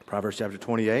Proverbs chapter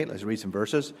 28. Let's read some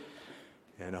verses.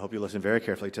 And I hope you listen very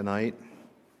carefully tonight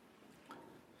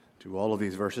to all of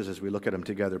these verses as we look at them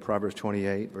together. Proverbs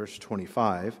 28, verse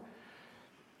 25.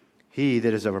 He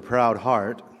that is of a proud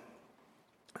heart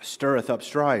stirreth up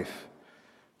strife,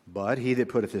 but he that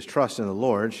putteth his trust in the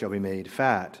Lord shall be made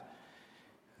fat.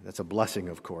 That's a blessing,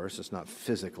 of course. It's not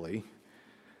physically.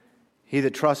 He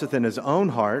that trusteth in his own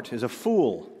heart is a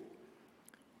fool,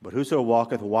 but whoso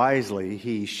walketh wisely,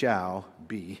 he shall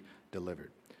be delivered.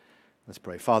 Let's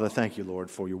pray. Father, thank you, Lord,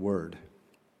 for your word.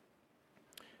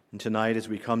 And tonight, as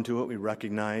we come to it, we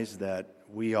recognize that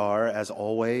we are, as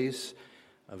always,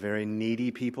 a very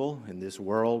needy people in this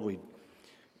world. We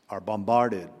are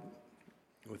bombarded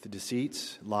with the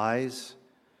deceits, lies,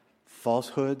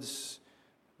 falsehoods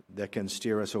that can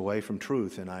steer us away from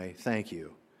truth. And I thank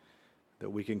you that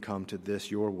we can come to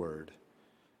this, your word,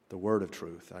 the word of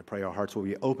truth. I pray our hearts will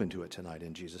be open to it tonight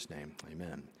in Jesus' name.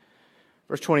 Amen.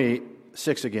 Verse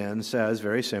 26 again says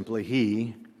very simply,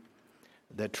 he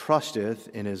that trusteth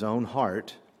in his own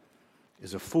heart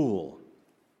is a fool.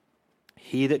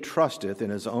 He that trusteth in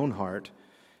his own heart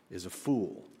is a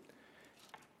fool.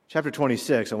 Chapter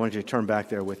 26, I want you to turn back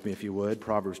there with me if you would,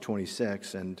 Proverbs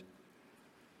 26, and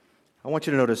I want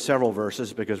you to notice several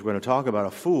verses because we're going to talk about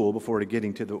a fool before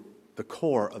getting to the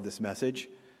core of this message.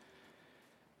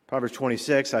 Proverbs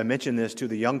 26, I mentioned this to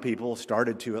the young people,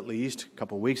 started to at least a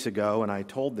couple weeks ago, and I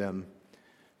told them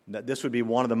that this would be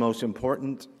one of the most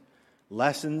important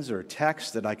lessons or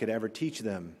texts that I could ever teach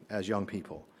them as young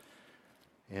people.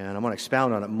 And I'm going to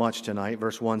expound on it much tonight.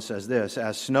 Verse 1 says this,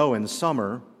 as snow in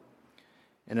summer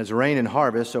and as rain in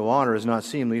harvest, so honor is not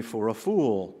seemly for a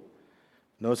fool.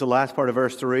 Notice the last part of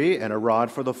verse 3, and a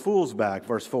rod for the fool's back.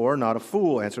 Verse 4, not a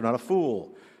fool, answer not a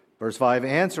fool. Verse 5,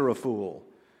 answer a fool.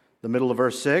 The middle of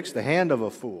verse 6, the hand of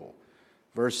a fool.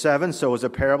 Verse 7, so is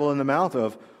a parable in the mouth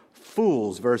of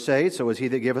fools. Verse 8, so is he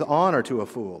that giveth honor to a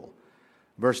fool.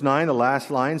 Verse 9, the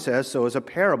last line says, so is a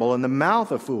parable in the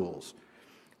mouth of fools.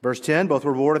 Verse 10, both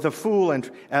rewardeth a fool and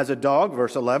as a dog.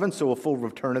 Verse 11, so a fool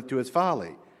returneth to his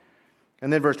folly.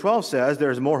 And then verse 12 says,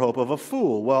 there is more hope of a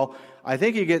fool. Well, I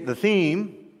think you get the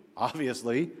theme,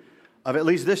 obviously, of at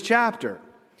least this chapter.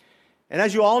 And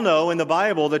as you all know, in the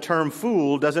Bible, the term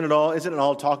fool isn't it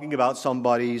all talking about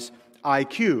somebody's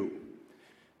IQ.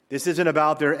 This isn't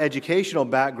about their educational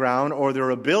background or their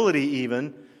ability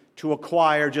even to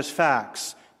acquire just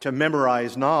facts, to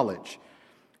memorize knowledge.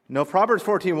 No, Proverbs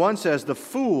 14:1 says, the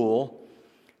fool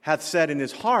hath said in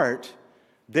his heart,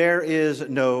 there is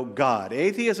no God.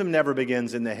 Atheism never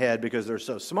begins in the head because they're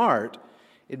so smart.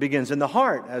 It begins in the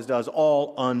heart, as does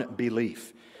all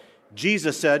unbelief.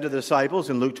 Jesus said to the disciples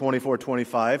in Luke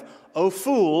 24:25, O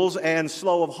fools and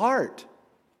slow of heart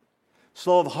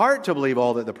to believe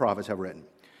all that the prophets have written.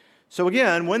 So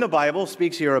again, when the Bible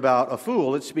speaks here about a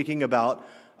fool, it's speaking about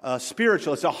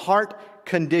spiritual. It's a heart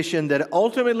condition that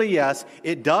ultimately, yes,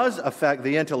 it does affect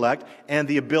the intellect and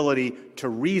the ability to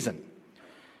reason.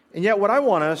 And yet what I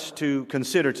want us to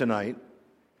consider tonight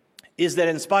is that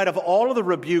in spite of all of the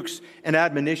rebukes and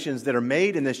admonitions that are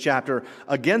made in this chapter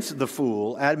against the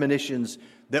fool, admonitions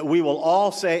that we will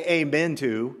all say amen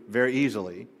to very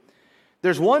easily,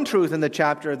 there's one truth in the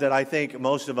chapter that I think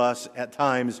most of us at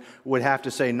times would have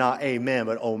to say not amen,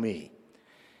 but oh me.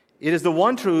 It is the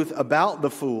one truth about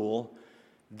the fool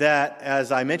that,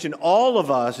 as I mentioned, all of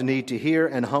us need to hear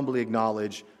and humbly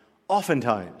acknowledge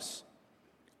oftentimes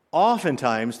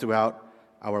throughout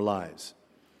our lives.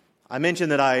 I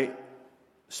mentioned that I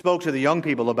spoke to the young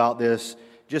people about this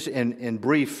just in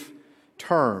brief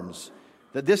terms,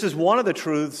 that this is one of the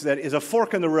truths that is a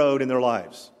fork in the road in their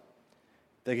lives.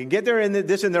 They can get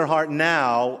this in their heart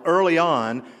now, early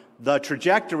on, the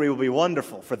trajectory will be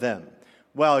wonderful for them.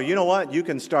 Well, you know what? You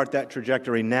can start that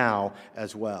trajectory now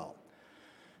as well.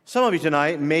 Some of you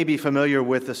tonight may be familiar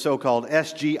with the so-called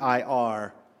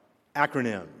SGIR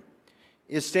acronym.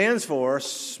 It stands for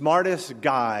Smartest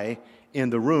Guy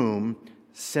in the Room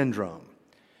Syndrome.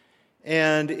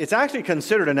 And it's actually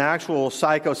considered an actual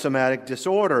psychosomatic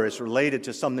disorder. It's related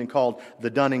to something called the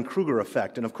Dunning-Kruger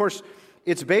effect. And of course,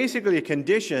 it's basically a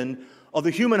condition of the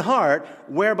human heart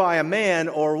whereby a man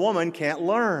or a woman can't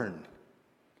learn.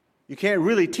 You can't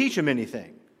really teach them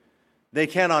anything. They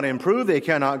cannot improve, they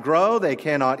cannot grow, they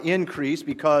cannot increase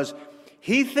because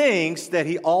he thinks that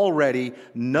he already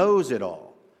knows it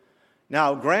all.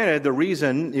 Now, granted, the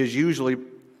reason is usually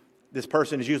this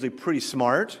person is usually pretty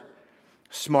smart,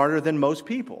 smarter than most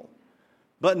people,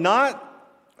 but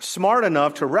not smart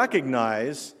enough to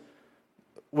recognize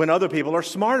when other people are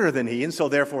smarter than he, and so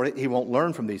therefore he won't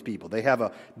learn from these people. They have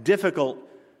a difficult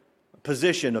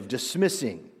position of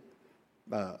dismissing.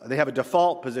 They have a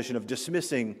default position of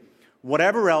dismissing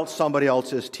whatever else somebody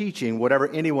else is teaching, whatever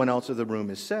anyone else in the room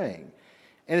is saying.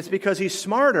 And it's because he's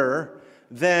smarter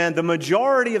than the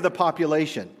majority of the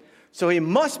population. So he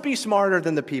must be smarter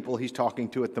than the people he's talking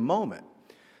to at the moment.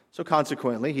 So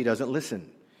consequently, he doesn't listen.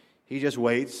 He just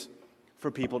waits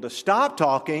for people to stop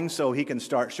talking so he can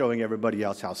start showing everybody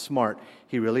else how smart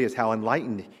he really is, how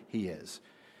enlightened he is.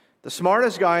 The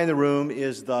smartest guy in the room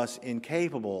is thus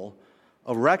incapable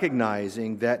of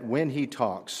recognizing that when he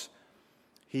talks,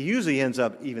 he usually ends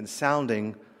up even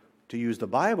sounding, to use the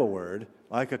Bible word,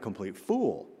 like a complete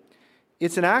fool.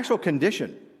 It's an actual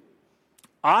condition.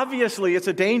 Obviously, it's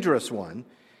a dangerous one,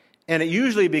 and it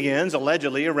usually begins,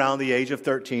 allegedly, around the age of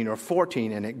 13 or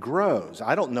 14, and it grows.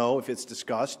 I don't know if it's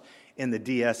discussed in the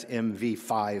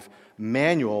DSM-V5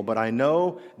 manual, but I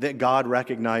know that God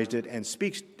recognized it and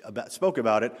spoke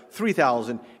about it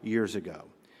 3,000 years ago.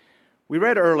 We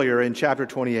read earlier in chapter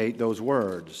 28 those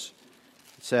words.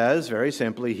 It says, very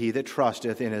simply, "He that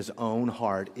trusteth in his own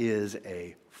heart is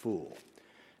a fool."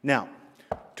 Now,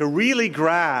 to really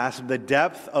grasp the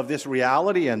depth of this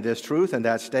reality and this truth and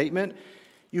that statement,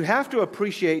 you have to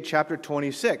appreciate chapter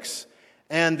 26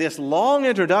 and this long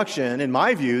introduction, in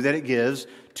my view, that it gives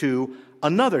to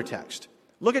another text.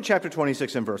 Look at chapter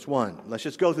 26 and verse 1. Let's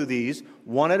just go through these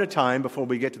one at a time before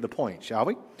we get to the point, shall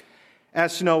we?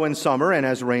 "As snow in summer and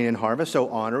as rain in harvest, so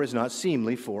honor is not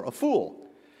seemly for a fool."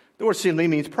 The word seemly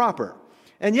means proper.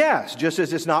 And yes, just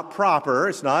as it's not proper,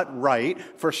 it's not right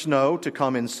for snow to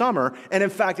come in summer, and in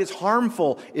fact it's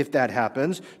harmful if that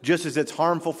happens, just as it's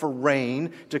harmful for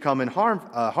rain to come in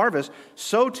harvest,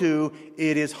 so too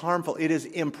it is harmful, it is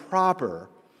improper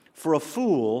for a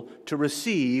fool to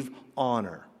receive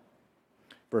honor.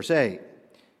 Verse 8,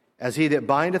 "As he that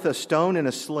bindeth a stone in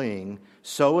a sling,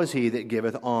 so is he that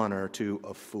giveth honor to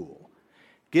a fool."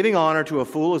 Giving honor to a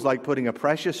fool is like putting a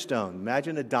precious stone,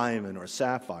 imagine a diamond or a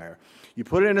sapphire. You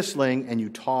put it in a sling and you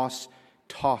toss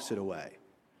it away.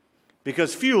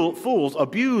 Because fools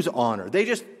abuse honor. They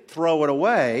just throw it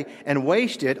away and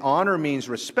waste it. Honor means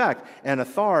respect and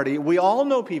authority. We all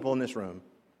know people in this room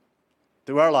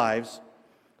through our lives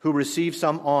who received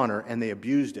some honor and they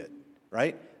abused it,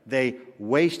 right? They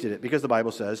wasted it because the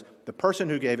Bible says the person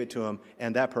who gave it to him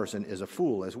and that person is a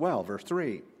fool as well. Verse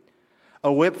 3,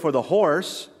 "A whip for the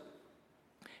horse,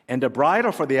 and a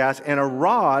bridle for the ass, and a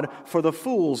rod for the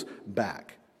fool's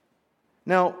back."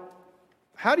 Now,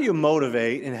 how do you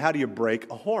motivate and how do you break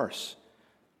a horse?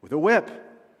 With a whip.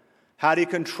 How do you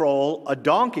control a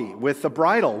donkey? With the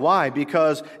bridle. Why?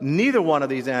 Because neither one of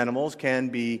these animals can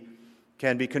be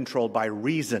controlled by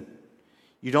reason.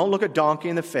 You don't look a donkey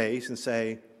in the face and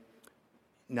say,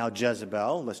 "Now,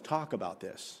 Jezebel, let's talk about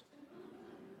this.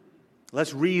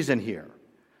 Let's reason here."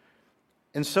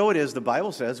 And so it is, the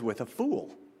Bible says, with a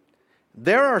fool.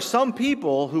 There are some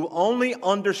people who only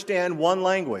understand one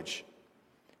language,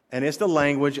 and it's the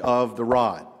language of the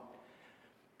rod.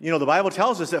 You know, the Bible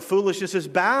tells us that foolishness is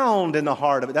bound in the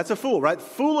heart of it. That's a fool, right?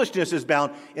 Foolishness is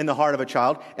bound in the heart of a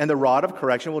child, and the rod of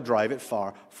correction will drive it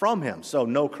far from him. So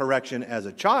no correction as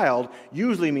a child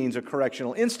usually means a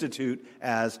correctional institute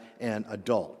as an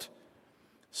adult.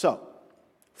 So,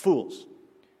 fools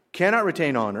cannot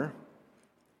retain honor,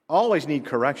 always need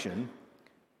correction.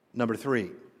 Number 3,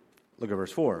 look at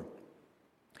verse 4.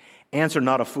 "Answer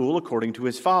not a fool according to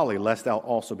his folly, lest thou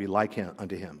also be like him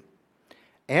unto him.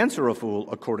 Answer a fool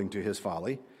according to his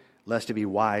folly, lest he be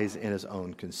wise in his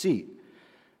own conceit."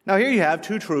 Now here you have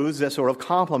two truths that sort of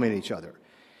complement each other.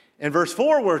 In verse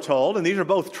 4 we're told, and these are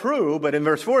both true, but in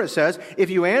verse 4 it says, if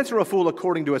you answer a fool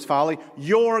according to his folly,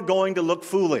 you're going to look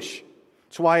foolish.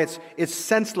 That's why it's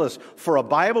senseless for a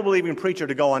Bible-believing preacher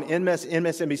to go on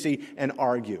MSNBC and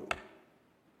argue.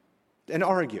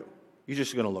 You're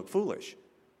just going to look foolish.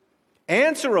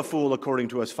 Answer a fool according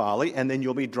to his folly, and then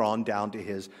you'll be drawn down to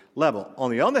his level.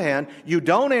 On the other hand, you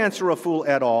don't answer a fool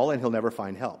at all, and he'll never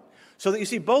find help. So that you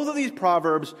see, both of these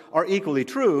proverbs are equally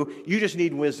true. You just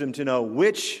need wisdom to know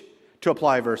which to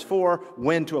apply verse 4,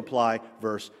 when to apply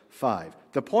verse 5.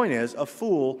 The point is, a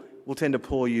fool will tend to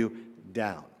pull you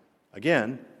down.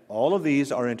 Again, all of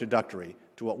these are introductory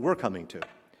to what we're coming to.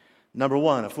 Number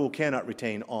 1, a fool cannot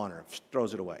retain honor,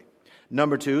 throws it away.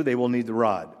 Number 2, they will need the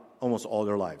rod almost all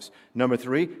their lives. Number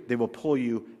 3, they will pull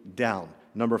you down.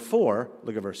 Number 4,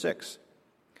 look at verse 6.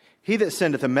 "He that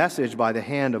sendeth a message by the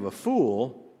hand of a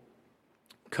fool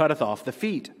cutteth off the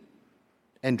feet,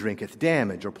 and drinketh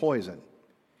damage or poison."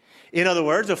 In other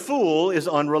words, a fool is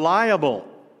unreliable.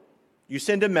 You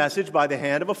send a message by the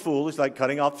hand of a fool, it's like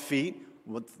cutting off the feet.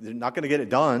 They're not going to get it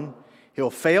done. He'll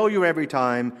fail you every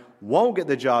time, won't get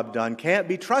the job done, can't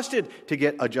be trusted to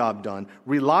get a job done.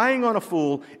 Relying on a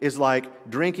fool is like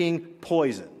drinking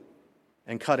poison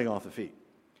and cutting off the feet.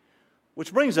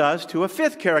 Which brings us to a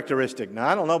fifth characteristic. Now,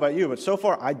 I don't know about you, but so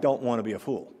far I don't want to be a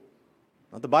fool.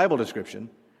 Not the Bible description.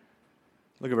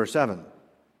 Look at verse 7.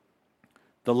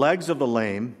 The legs of the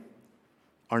lame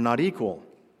are not equal.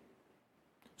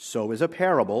 So is a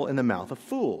parable in the mouth of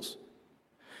fools.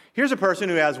 Here's a person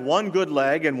who has one good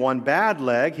leg and one bad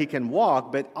leg. He can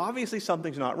walk, but obviously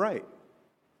something's not right.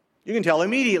 You can tell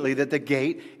immediately that the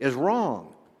gait is wrong.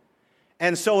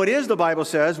 And so it is, the Bible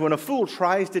says, when a fool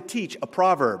tries to teach a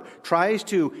proverb, tries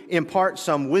to impart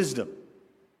some wisdom.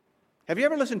 Have you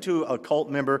ever listened to a cult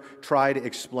member try to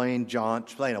explain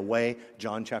away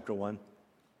John chapter 1?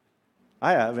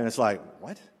 I have, and it's like,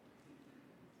 what?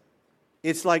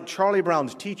 It's like Charlie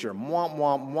Brown's teacher. Mwah,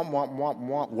 mwah, mwah, mwah, mwah,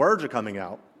 mwah. Words are coming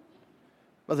out.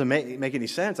 Doesn't make any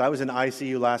sense. I was in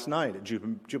ICU last night at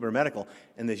Jupiter Medical,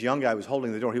 and this young guy was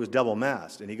holding the door. He was double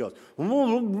masked, and he goes,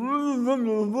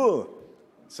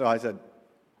 so I said,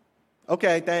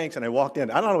 okay, thanks, and I walked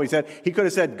in. I don't know what he said. He could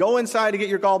have said, go inside to get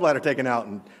your gallbladder taken out,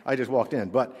 and I just walked in.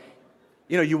 But,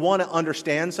 you want to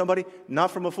understand somebody, not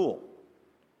from a fool.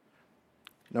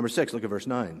 Number 6, look at verse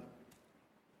 9.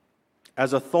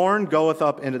 As a thorn goeth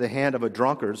up into the hand of a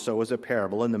drunkard, so is a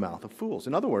parable in the mouth of fools.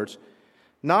 In other words,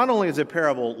 not only is a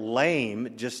parable lame,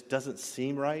 it just doesn't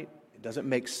seem right, it doesn't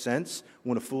make sense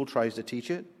when a fool tries to teach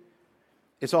it,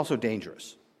 it's also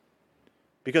dangerous.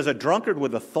 Because a drunkard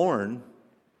with a thorn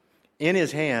in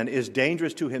his hand is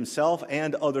dangerous to himself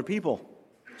and other people,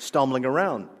 stumbling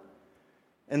around.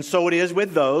 And so it is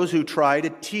with those who try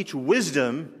to teach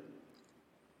wisdom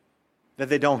that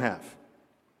they don't have.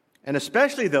 And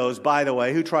especially those, by the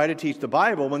way, who try to teach the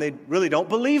Bible when they really don't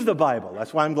believe the Bible.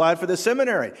 That's why I'm glad for the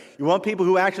seminary. You want people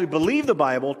who actually believe the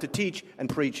Bible to teach and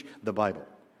preach the Bible.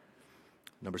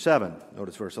 Number 7,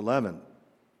 notice verse 11.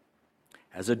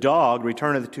 As a dog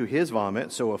returneth to his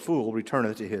vomit, so a fool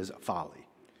returneth to his folly.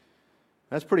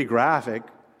 That's pretty graphic.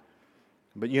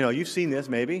 But you've seen this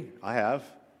maybe. I have.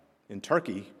 In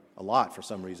Turkey, a lot for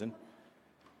some reason.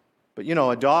 But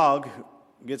a dog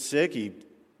gets sick, he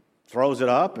throws it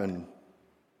up and,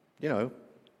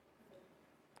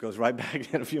 goes right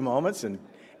back in a few moments and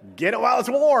get it while it's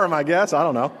warm, I guess. I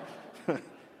don't know.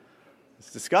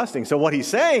 It's disgusting. So what he's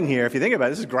saying here, if you think about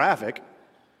it, this is graphic.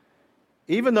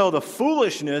 Even though the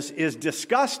foolishness is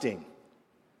disgusting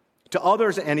to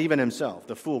others and even himself,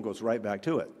 the fool goes right back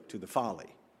to it, to the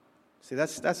folly. See,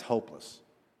 that's hopeless.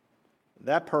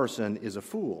 That person is a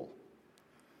fool.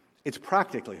 It's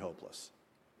practically hopeless.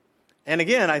 And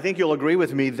again, I think you'll agree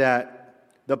with me that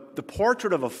the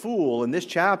portrait of a fool in this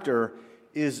chapter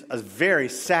is a very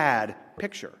sad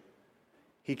picture.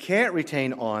 He can't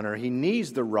retain honor. He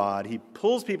needs the rod. He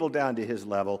pulls people down to his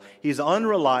level. He's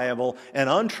unreliable and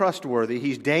untrustworthy.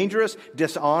 He's dangerous,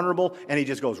 dishonorable, and he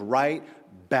just goes right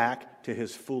back to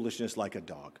his foolishness like a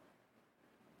dog.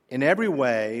 In every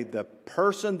way, the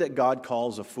person that God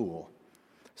calls a fool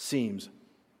seems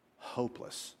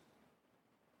hopeless.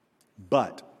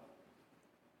 But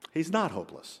he's not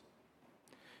hopeless.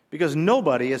 Because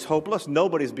nobody is hopeless.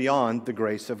 Nobody's beyond the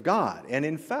grace of God. And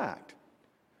in fact,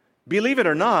 believe it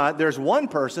or not, there's one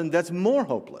person that's more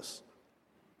hopeless.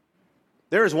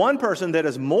 There is one person that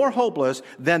is more hopeless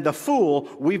than the fool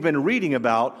we've been reading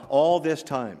about all this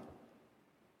time.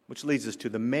 Which leads us to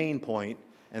the main point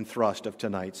and thrust of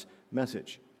tonight's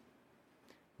message.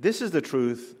 This is the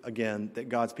truth, again, that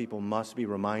God's people must be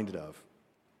reminded of,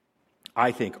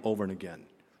 I think, over and again.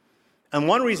 And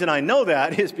one reason I know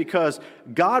that is because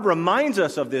God reminds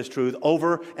us of this truth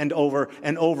over and over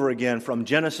and over again from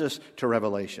Genesis to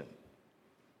Revelation.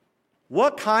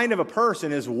 What kind of a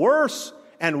person is worse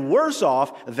and worse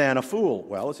off than a fool?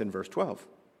 Well, it's in verse 12.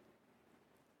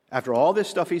 After all this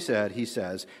stuff he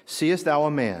says, seest thou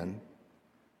a man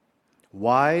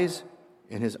wise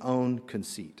in his own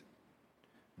conceit?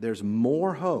 There's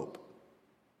more hope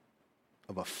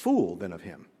of a fool than of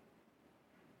him.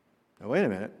 Now, wait a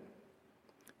minute.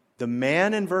 The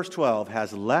man in verse 12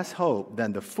 has less hope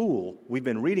than the fool we've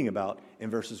been reading about in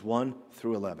verses 1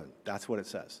 through 11. That's what it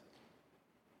says.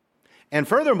 And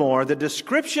furthermore, the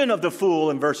description of the fool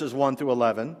in verses 1 through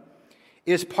 11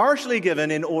 is partially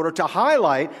given in order to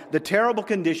highlight the terrible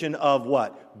condition of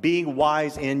what? Being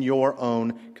wise in your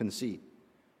own conceit.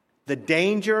 The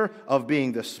danger of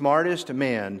being the smartest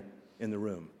man in the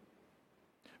room.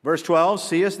 Verse 12,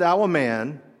 seest thou a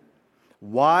man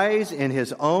wise in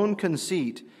his own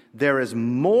conceit? There is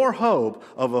more hope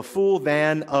of a fool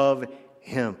than of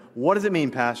him. What does it mean,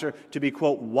 Pastor, to be,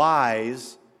 quote,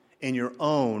 wise in your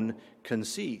own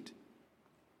conceit?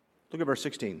 Look at verse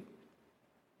 16.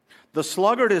 The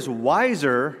sluggard is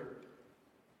wiser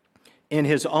in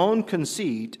his own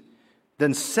conceit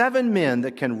than 7 men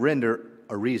that can render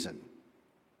a reason.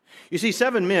 You see,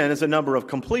 7 men is a number of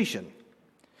completion.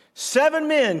 7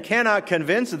 men cannot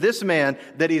convince this man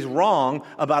that he's wrong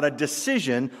about a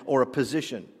decision or a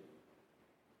position.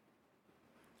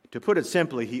 To put it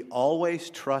simply, he always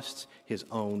trusts his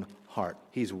own heart.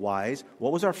 He's wise.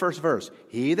 What was our first verse?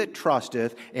 He that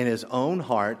trusteth in his own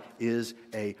heart is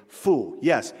a fool.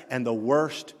 Yes, and the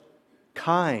worst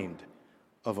kind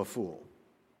of a fool.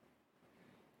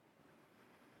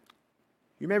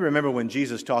 You may remember when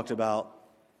Jesus talked about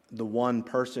the one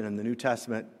person in the New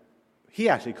Testament, he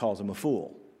actually calls him a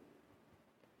fool.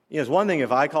 You know, it's one thing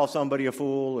if I call somebody a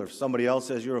fool, or if somebody else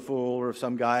says you're a fool, or if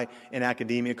some guy in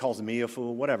academia calls me a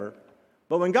fool, whatever.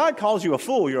 But when God calls you a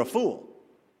fool, you're a fool.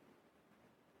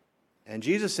 And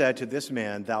Jesus said to this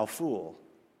man, "Thou fool."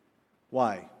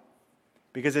 Why?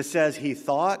 Because it says he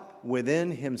thought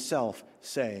within himself,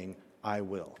 saying, "I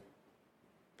will."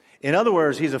 In other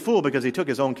words, he's a fool because he took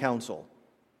his own counsel.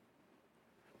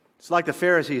 It's like the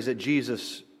Pharisees that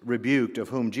Jesus rebuked, of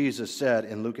whom Jesus said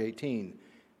in Luke 18,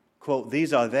 quote,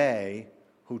 "These are they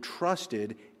who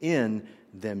trusted in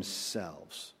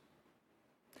themselves."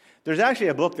 There's actually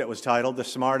a book that was titled "The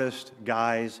Smartest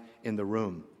Guys in the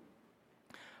Room."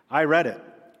 I read it.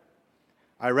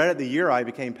 I read it the year I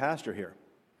became pastor here,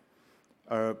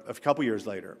 or a couple years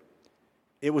later.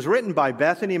 It was written by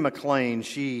Bethany McLean.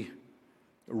 She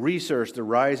researched the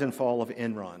rise and fall of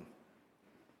Enron.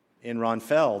 Enron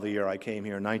fell the year I came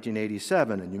here in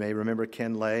 1987, and you may remember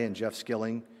Ken Lay and Jeff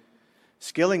Skilling.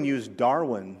 Skilling used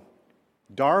Darwinism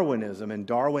and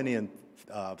Darwinian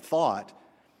thought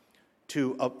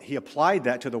he applied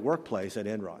that to the workplace at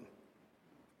Enron.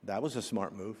 That was a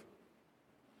smart move.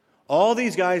 All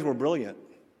these guys were brilliant.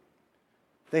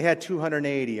 They had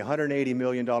 $180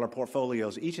 million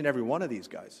portfolios, each and every one of these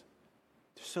guys.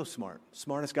 They're so smart.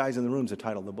 Smartest guys in the room is the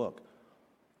title of the book.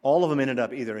 All of them ended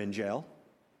up either in jail,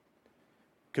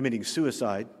 committing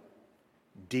suicide,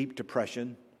 deep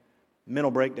depression,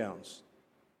 mental breakdowns.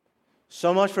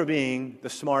 So much for being the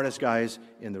smartest guys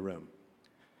in the room.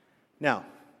 Now,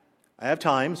 I have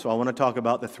time, so I want to talk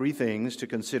about the 3 things to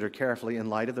consider carefully in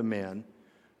light of the man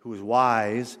who is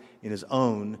wise in his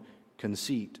own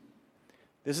conceit.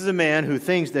 This is a man who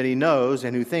thinks that he knows,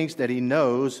 and who thinks that he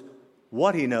knows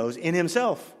what he knows in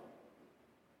himself.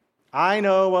 I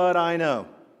know what I know.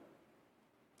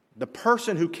 The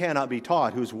person who cannot be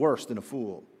taught, who's worse than a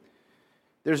fool.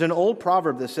 There's an old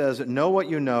proverb that says, "Know what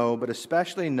you know, but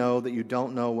especially know that you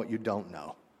don't know what you don't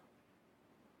know."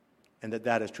 And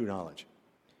that is true knowledge.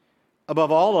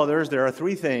 Above all others, there are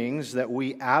 3 things that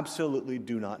we absolutely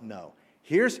do not know.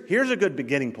 Here's a good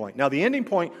beginning point. Now, the ending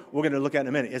point we're going to look at in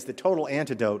a minute is the total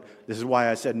antidote. This is why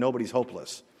I said nobody's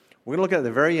hopeless. We're going to look at it at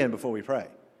the very end before we pray.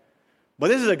 But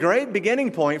this is a great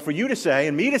beginning point for you to say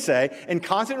and me to say and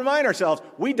constantly remind ourselves,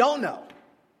 we don't know.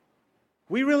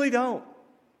 We really don't.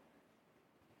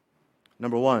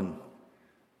 Number 1,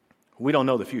 we don't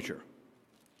know the future.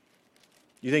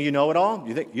 You think you know it all?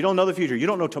 You think you don't know the future. You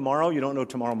don't know tomorrow. You don't know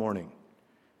tomorrow morning.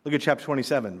 Look at chapter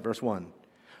 27, verse 1.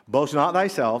 "Boast not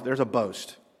thyself." There's a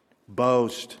boast.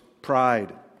 Boast,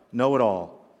 pride, know it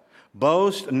all.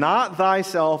 "Boast not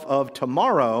thyself of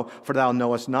tomorrow, for thou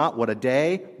knowest not what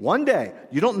one day,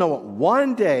 you don't know what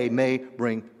one day may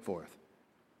bring forth."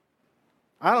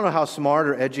 I don't know how smart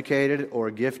or educated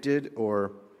or gifted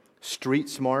or street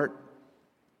smart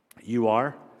you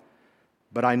are,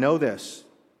 but I know this.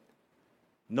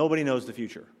 Nobody knows the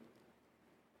future.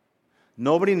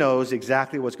 Nobody knows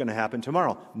exactly what's going to happen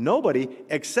tomorrow. Nobody,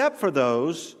 except for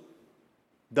those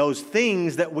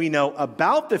things that we know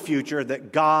about the future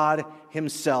that God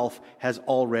Himself has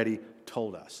already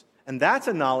told us. And that's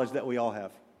a knowledge that we all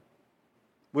have.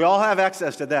 We all have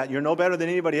access to that. You're no better than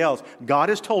anybody else. God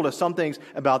has told us some things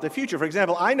about the future. For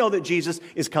example, I know that Jesus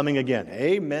is coming again.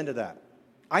 Amen to that.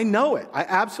 I know it. I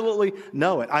absolutely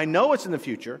know it. I know it's in the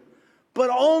future, but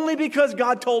only because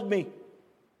God told me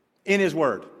in His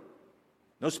Word.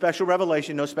 No special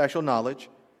revelation, no special knowledge.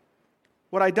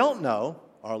 What I don't know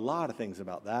are a lot of things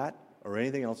about that or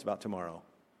anything else about tomorrow.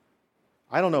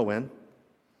 I don't know when.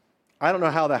 I don't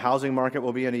know how the housing market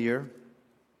will be in a year.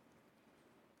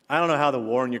 I don't know how the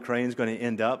war in Ukraine is going to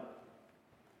end up.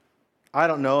 I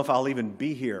don't know if I'll even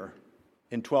be here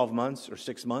in 12 months or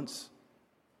 6 months.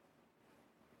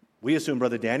 We assume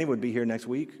Brother Danny would be here next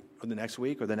week or the next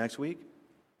week or the next week.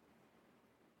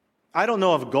 I don't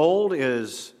know if gold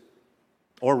is,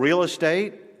 or real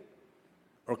estate,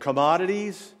 or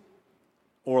commodities,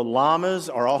 or llamas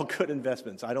are all good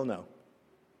investments. I don't know.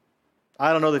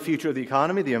 I don't know the future of the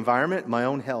economy, the environment, my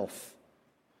own health.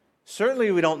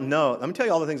 Certainly we don't know. Let me tell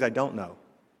you all the things I don't know.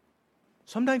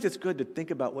 Sometimes it's good to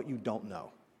think about what you don't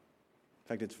know. In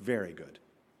fact, it's very good.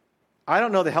 I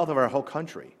don't know the health of our whole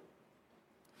country.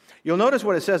 You'll notice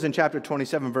what it says in chapter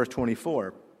 27, verse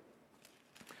 24.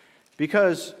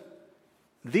 Because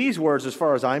these words, as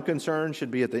far as I'm concerned,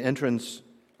 should be at the entrance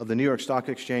of the New York Stock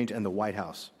Exchange and the White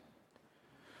House.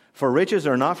 For riches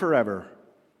are not forever,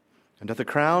 and doth the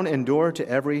crown endure to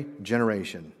every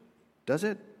generation. Does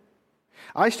it?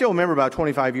 I still remember about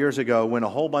 25 years ago when a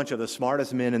whole bunch of the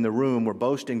smartest men in the room were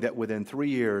boasting that within 3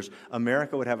 years,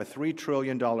 America would have a $3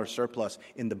 trillion surplus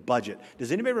in the budget.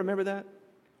 Does anybody remember that?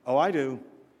 Oh, I do.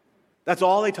 That's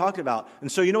all they talked about.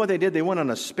 And so you know what they did? They went on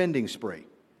a spending spree,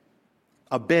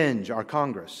 a binge, our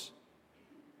Congress.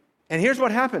 And here's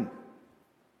what happened.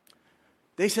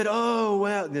 They said, oh,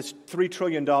 well, this $3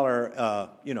 trillion,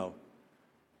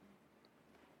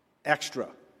 extra.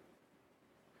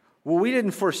 Well, we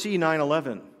didn't foresee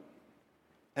 9/11,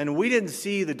 and we didn't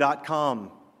see the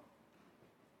dot-com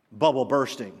bubble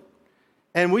bursting,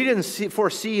 and we didn't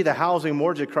foresee the housing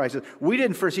mortgage crisis. We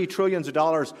didn't foresee trillions of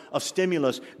dollars of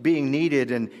stimulus being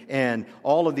needed and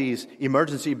all of these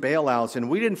emergency bailouts, and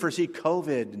we didn't foresee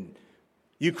COVID and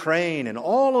Ukraine and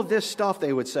all of this stuff,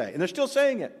 they would say, and they're still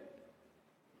saying it.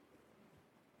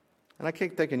 And I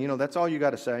keep thinking, that's all you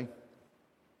got to say.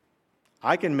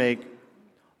 I can make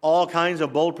all kinds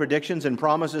of bold predictions and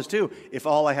promises too, if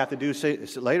all I have to do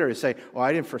later is say, well,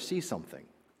 I didn't foresee something.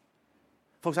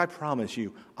 Folks, I promise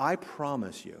you, the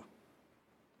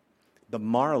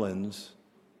Marlins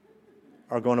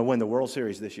are going to win the World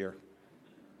Series this year.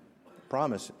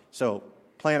 Promise. So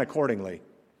plan accordingly.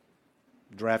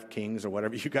 DraftKings or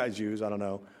whatever you guys use, I don't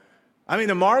know. I mean,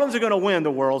 the Marlins are going to win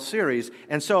the World Series.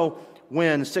 And so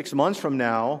when 6 months from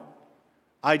now,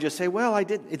 I just say, well,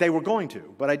 they were going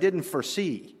to, but I didn't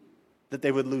foresee that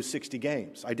they would lose 60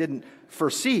 games. I didn't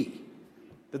foresee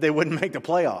that they wouldn't make the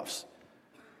playoffs.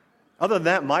 Other than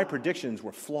that, my predictions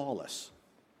were flawless.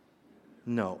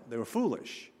 No, they were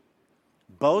foolish.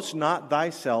 Boast not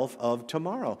thyself of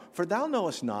tomorrow, for thou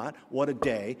knowest not what a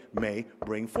day may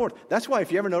bring forth. That's why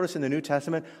if you ever notice in the New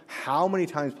Testament, how many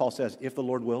times Paul says, if the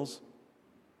Lord wills?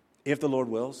 If the Lord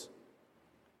wills.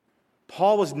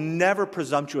 Paul was never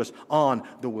presumptuous on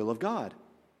the will of God.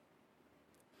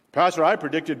 Pastor, I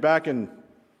predicted back in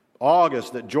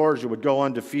August that Georgia would go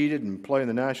undefeated and play in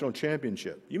the national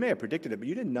championship. You may have predicted it, but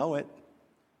you didn't know it.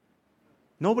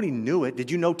 Nobody knew it. Did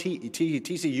you know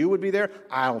TCU would be there?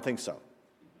 I don't think so.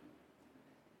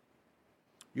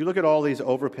 You look at all these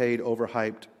overpaid,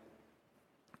 overhyped,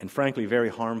 and frankly very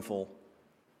harmful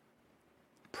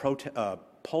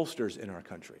pollsters in our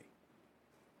country.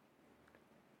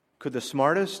 Could the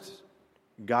smartest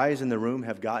guys in the room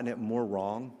have gotten it more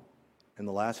wrong in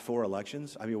the last 4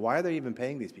 elections? I mean, why are they even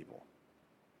paying these people?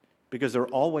 Because they're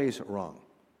always wrong.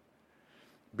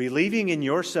 Believing in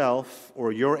yourself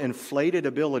or your inflated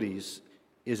abilities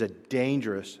is a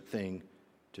dangerous thing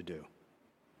to do.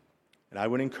 And I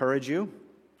would encourage you,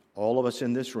 all of us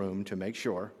in this room, to make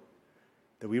sure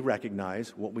that we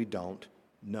recognize what we don't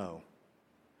know.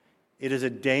 It is a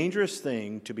dangerous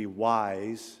thing to be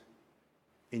wise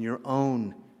in your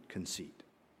own conceit.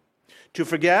 To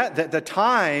forget that the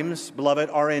times, beloved,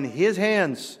 are in His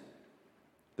hands.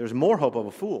 There's more hope of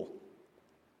a fool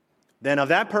than of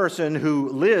that person who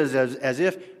lives as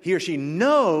if he or she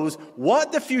knows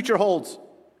what the future holds.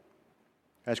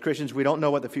 As Christians, we don't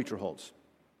know what the future holds.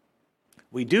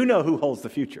 We do know who holds the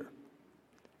future.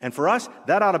 And for us,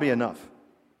 that ought to be enough.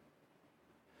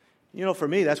 For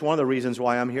me, that's one of the reasons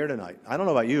why I'm here tonight. I don't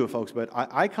know about you, folks, but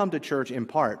I come to church in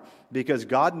part because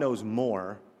God knows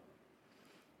more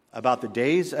about the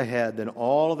days ahead than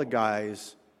all of the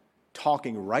guys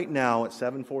talking right now at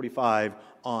 7:45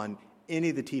 on any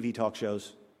of the TV talk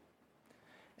shows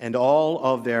and all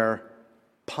of their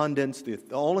pundits. The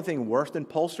only thing worse than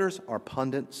pollsters are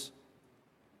pundits.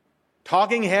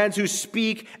 Talking heads who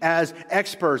speak as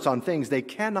experts on things they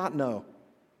cannot know.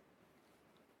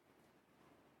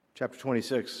 Chapter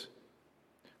 26,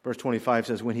 verse 25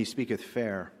 says, when he speaketh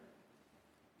fair.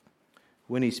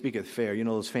 When he speaketh fair. You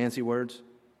know those fancy words?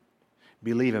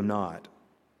 Believe him not.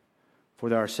 For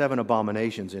there are 7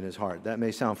 abominations in his heart. That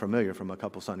may sound familiar from a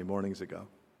couple Sunday mornings ago.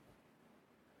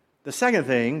 The second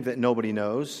thing that nobody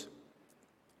knows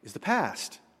is the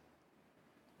past.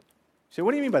 You say,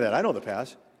 what do you mean by that? I know the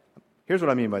past. Here's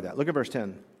what I mean by that. Look at verse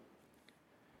 10.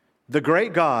 The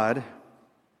great God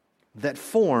that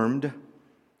formed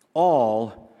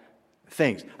all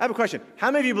things. I have a question. How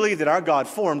many of you believe that our God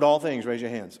formed all things? Raise your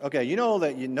hands. Okay, you know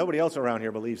that nobody else around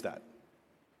here believes that,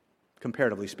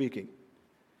 comparatively speaking.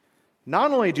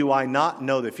 Not only do I not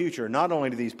know the future, not only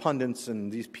do these pundits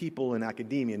and these people in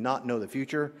academia not know the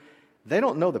future, they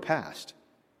don't know the past.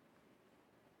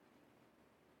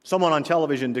 Someone on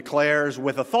television declares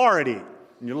with authority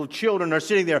And your little children are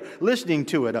sitting there listening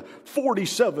to it.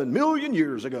 47 million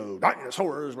years ago,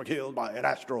 dinosaurs were killed by an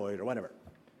asteroid or whatever.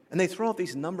 And they throw out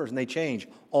these numbers and they change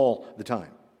all the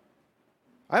time.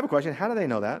 I have a question. How do they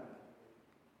know that?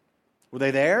 Were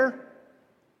they there?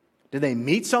 Did they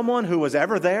meet someone who was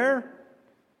ever there?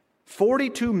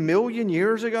 42 million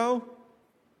years ago?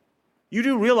 You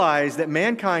do realize that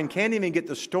mankind can't even get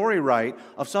the story right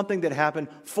of something that happened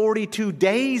 42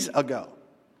 days ago.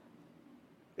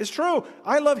 It's true.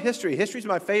 I love history. History is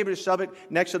my favorite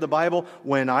subject next to the Bible.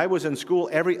 When I was in school,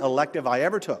 every elective I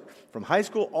ever took, from high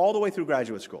school all the way through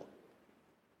graduate school,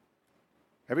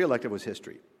 every elective was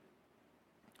history.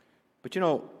 But you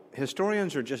know,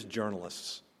 historians are just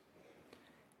journalists.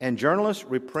 And journalists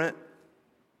print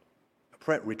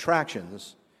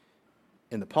retractions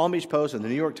in the Palm Beach Post and the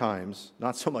New York Times,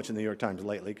 not so much in the New York Times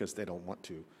lately because they don't want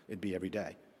to. It'd be every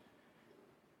day.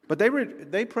 But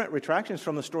they print retractions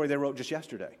from the story they wrote just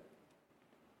yesterday.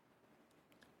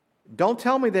 Don't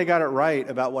tell me they got it right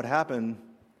about what happened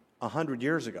 100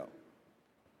 years ago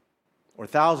or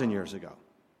 1,000 years ago,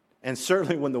 and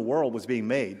certainly when the world was being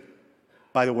made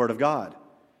by the Word of God.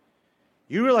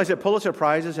 You realize that Pulitzer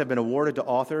Prizes have been awarded to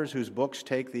authors whose books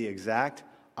take the exact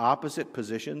opposite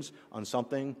positions on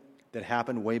something that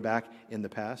happened way back in the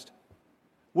past?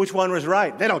 Which one was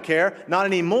right? They don't care. Not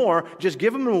anymore. Just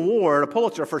give them an award, a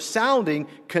Pulitzer, for sounding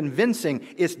convincing.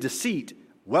 It's deceit.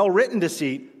 Well-written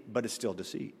deceit, but it's still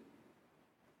deceit.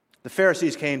 The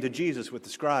Pharisees came to Jesus with the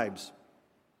scribes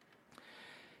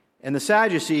and the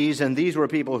Sadducees, and these were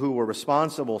people who were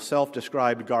responsible,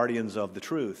 self-described guardians of the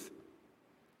truth.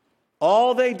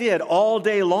 All they did all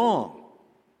day long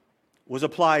was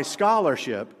apply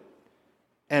scholarship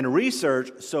and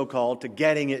research, so-called, to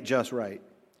getting it just right.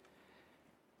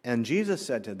 And Jesus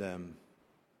said to them,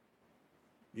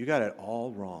 you got it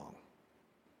all wrong.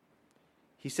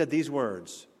 He said these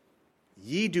words,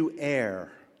 ye do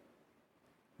err,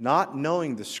 not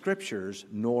knowing the Scriptures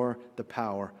nor the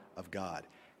power of God.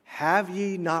 Have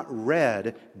ye not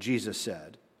read, Jesus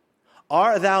said,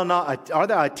 art thou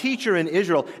a teacher in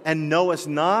Israel, and knowest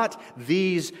not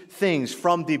these things?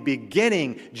 From the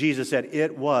beginning, Jesus said,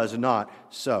 it was not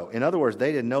so. In other words,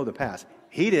 they didn't know the past.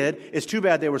 He did. It's too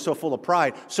bad they were so full of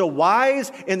pride, so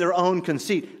wise in their own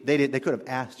conceit. They could have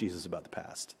asked Jesus about the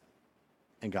past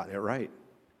and gotten it right.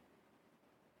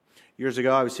 Years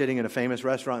ago, I was sitting in a famous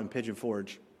restaurant in Pigeon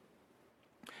Forge,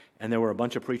 and there were a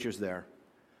bunch of preachers there.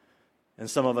 And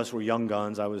some of us were young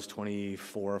guns. I was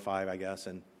 24 or 5, I guess,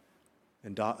 and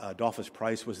Dolphus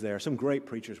Price was there. Some great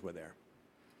preachers were there.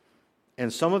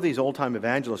 And some of these old-time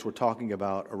evangelists were talking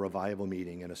about a revival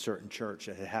meeting in a certain church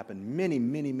that had happened many,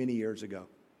 many, many years ago.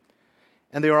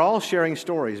 And they were all sharing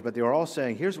stories, but they were all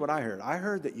saying, here's what I heard. I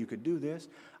heard that you could do this.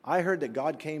 I heard that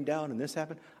God came down and this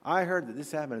happened. I heard that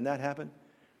this happened and that happened.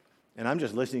 And I'm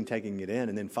just listening, taking it in.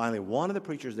 And then finally, one of the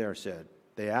preachers there said,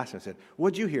 they asked him, said,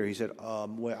 what'd you hear? He said,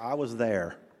 well, I was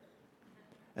there.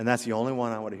 And that's the only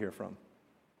one I want to hear from.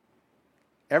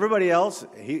 Everybody else,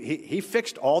 he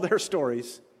fixed all their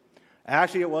stories.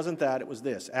 Actually, it wasn't that, it was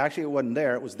this. Actually, it wasn't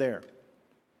there, it was there.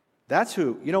 That's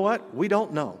who. You know what? We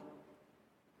don't know.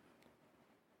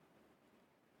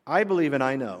 I believe and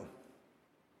I know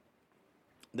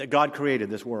that God created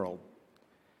this world.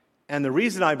 And the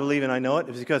reason I believe and I know it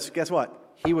is because, guess what?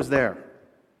 He was there.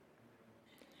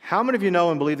 How many of you know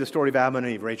and believe the story of Adam and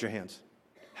Eve? Raise your hands.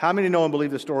 How many know and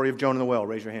believe the story of Jonah and the whale?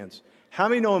 Raise your hands. How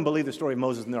many know and believe the story of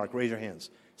Moses and the ark? Raise your hands.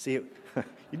 See,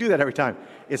 you do that every time.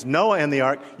 It's Noah and the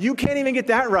ark. You can't even get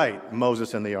that right,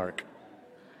 Moses and the ark.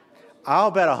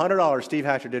 I'll bet $100 Steve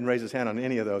Hatcher didn't raise his hand on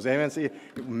any of those. Amen? See,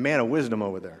 man of wisdom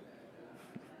over there.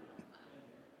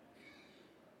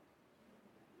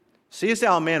 Seest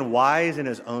thou a man wise in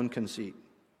his own conceit?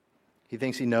 He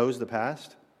thinks he knows the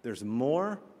past. There's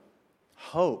more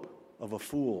hope of a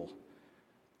fool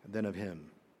than of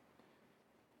him.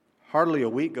 Hardly a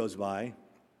week goes by,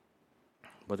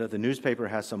 but that the newspaper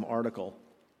has some article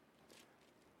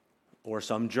or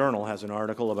some journal has an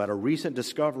article about a recent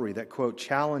discovery that, quote,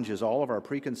 challenges all of our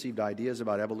preconceived ideas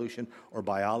about evolution or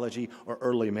biology or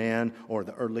early man or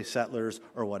the early settlers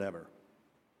or whatever.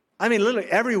 I mean, literally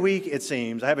every week, it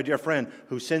seems, I have a dear friend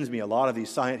who sends me a lot of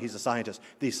these he's a scientist,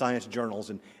 these science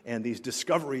journals and these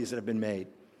discoveries that have been made.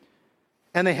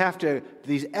 And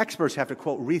these experts have to,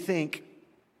 quote, rethink,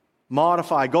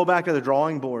 modify, go back to the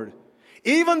drawing board.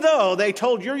 Even though they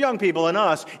told your young people and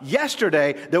us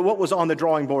yesterday that what was on the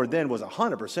drawing board then was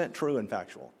 100% true and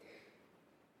factual.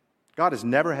 God has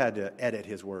never had to edit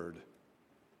His word,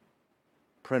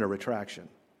 print a retraction.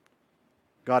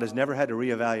 God has never had to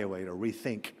reevaluate or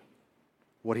rethink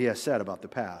what He has said about the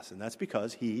past, and that's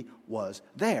because He was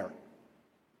there.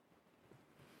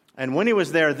 And when he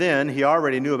was there then, he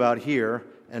already knew about here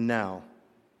and now.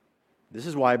 This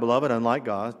is why, beloved, unlike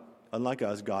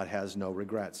us, God has no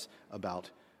regrets about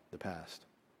the past.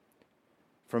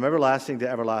 From everlasting to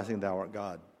everlasting, thou art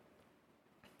God.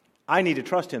 I need to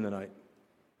trust him tonight,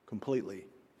 completely.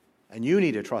 And you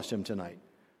need to trust him tonight,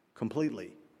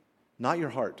 completely. Not your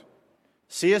heart.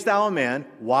 Seest thou a man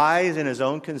wise in his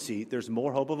own conceit? There's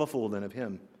more hope of a fool than of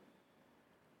him.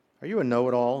 Are you a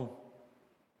know-it-all?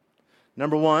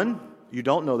 Number one, you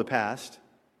don't know the past.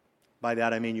 By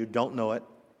that I mean you don't know it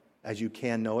as you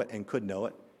can know it and could know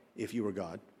it if you were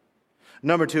God.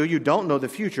 Number two, you don't know the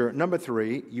future. Number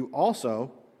three, you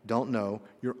also don't know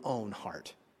your own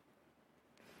heart.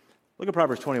 Look at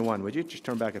Proverbs 21, would you? Just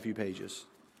turn back a few pages.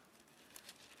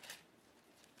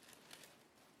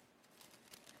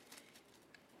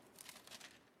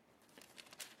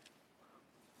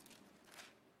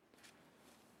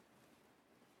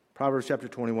 Proverbs chapter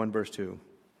 21, verse 2.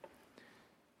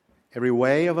 Every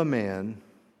way of a man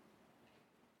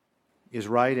is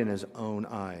right in his own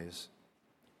eyes,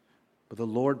 but the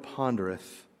Lord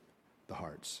pondereth the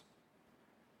hearts.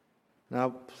 Now,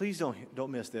 please don't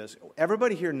miss this.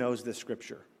 Everybody here knows this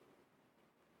scripture.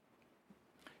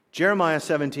 Jeremiah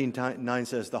 17:9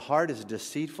 says, the heart is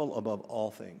deceitful above all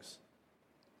things.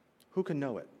 Who can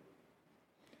know it?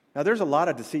 Now, there's a lot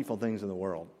of deceitful things in the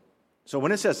world. So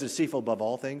when it says deceitful above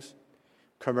all things,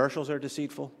 commercials are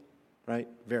deceitful, right?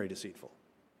 Very deceitful.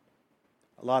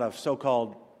 A lot of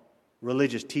so-called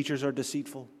religious teachers are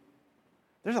deceitful.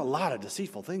 There's a lot of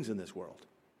deceitful things in this world.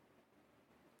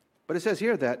 But it says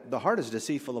here that the heart is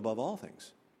deceitful above all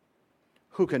things.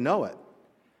 Who can know it?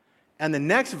 And the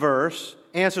next verse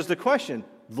answers the question.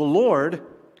 I, the Lord,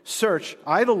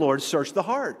 search the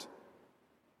heart.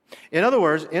 In other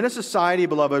words, in a society,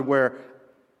 beloved, where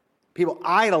people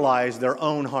idolize their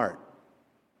own heart.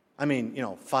 I mean,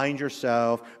 find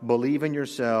yourself, believe in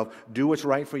yourself, do what's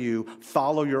right for you,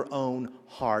 follow your own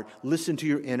heart, listen to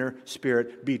your inner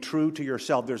spirit, be true to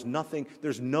yourself. There's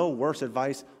no worse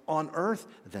advice on earth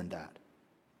than that.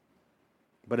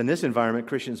 But in this environment,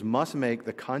 Christians must make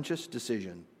the conscious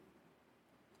decision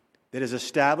that is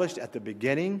established at the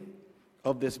beginning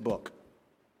of this book.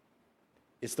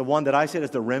 It's the one that I said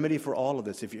is the remedy for all of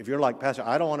this. If you're like, Pastor,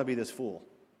 I don't want to be this fool.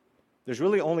 There's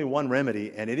really only one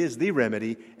remedy, and it is the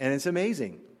remedy, and it's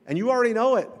amazing. And you already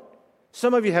know it.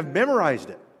 Some of you have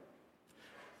memorized it.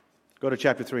 Go to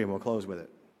chapter 3, and we'll close with it.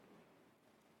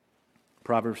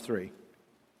 Proverbs 3.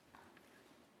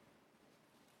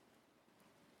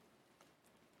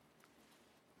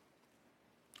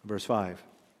 Verse 5.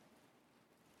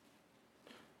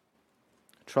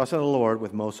 Trust in the Lord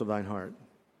with most of thine heart.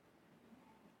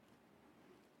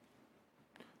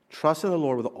 Trust in the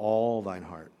Lord with all thine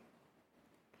heart.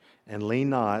 And lean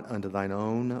not unto thine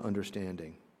own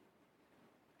understanding.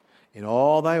 In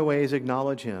all thy ways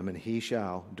acknowledge him, and he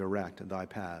shall direct thy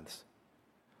paths.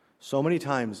 So many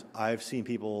times I've seen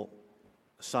people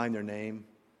sign their name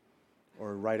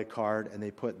or write a card, and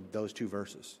they put those two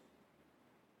verses.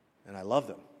 And I love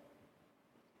them.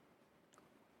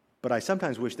 But I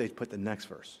sometimes wish they'd put the next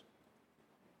verse.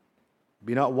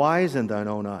 Be not wise in thine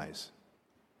own eyes.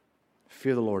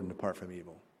 Fear the Lord and depart from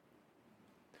evil.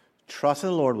 Trust in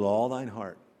the Lord with all thine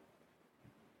heart.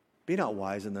 Be not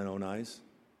wise in thine own eyes.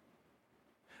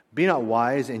 Be not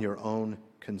wise in your own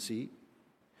conceit.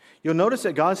 You'll notice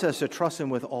that God says to trust him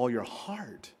with all your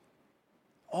heart.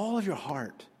 All of your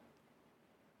heart.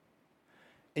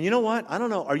 And you know what? I don't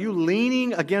know. Are you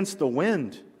leaning against the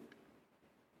wind?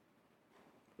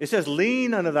 It says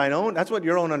lean unto thine own. That's what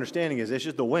your own understanding is. It's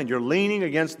just the wind. You're leaning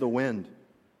against the wind.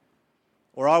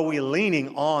 Or are we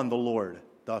leaning on the Lord,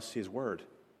 thus his word?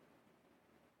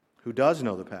 Who does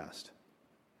know the past,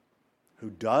 who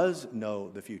does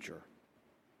know the future,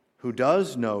 who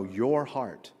does know your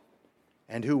heart,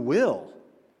 and who will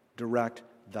direct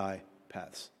thy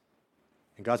paths.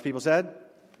 And God's people said,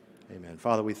 amen.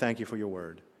 Father, we thank you for your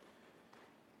word.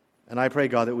 And I pray,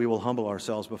 God, that we will humble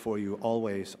ourselves before you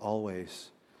always,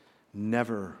 always,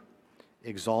 never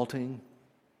exalting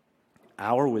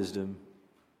our wisdom,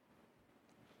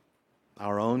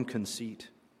 our own conceit,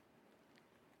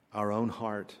 our own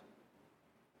heart,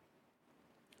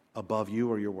 above you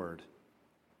or your word.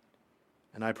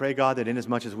 And I pray, God, that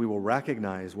inasmuch as we will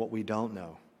recognize what we don't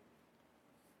know,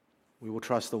 we will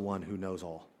trust the one who knows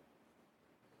all.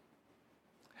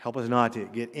 Help us not to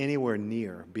get anywhere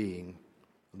near being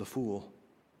the fool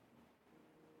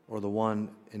or the one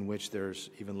in which there's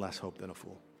even less hope than a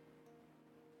fool.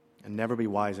 And never be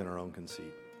wise in our own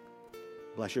conceit.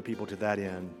 Bless your people to that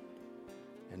end,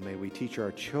 and may we teach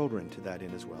our children to that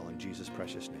end as well. In Jesus'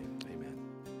 precious name, amen.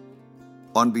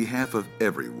 On behalf of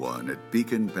everyone at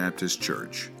Beacon Baptist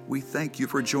Church, we thank you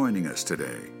for joining us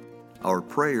today. Our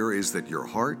prayer is that your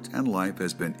heart and life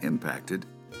has been impacted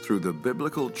through the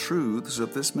biblical truths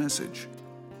of this message.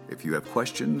 If you have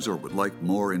questions or would like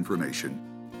more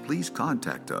information, please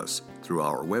contact us through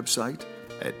our website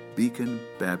at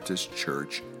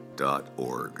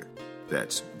beaconbaptistchurch.org.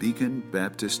 That's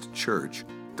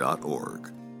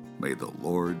beaconbaptistchurch.org. May the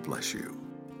Lord bless you.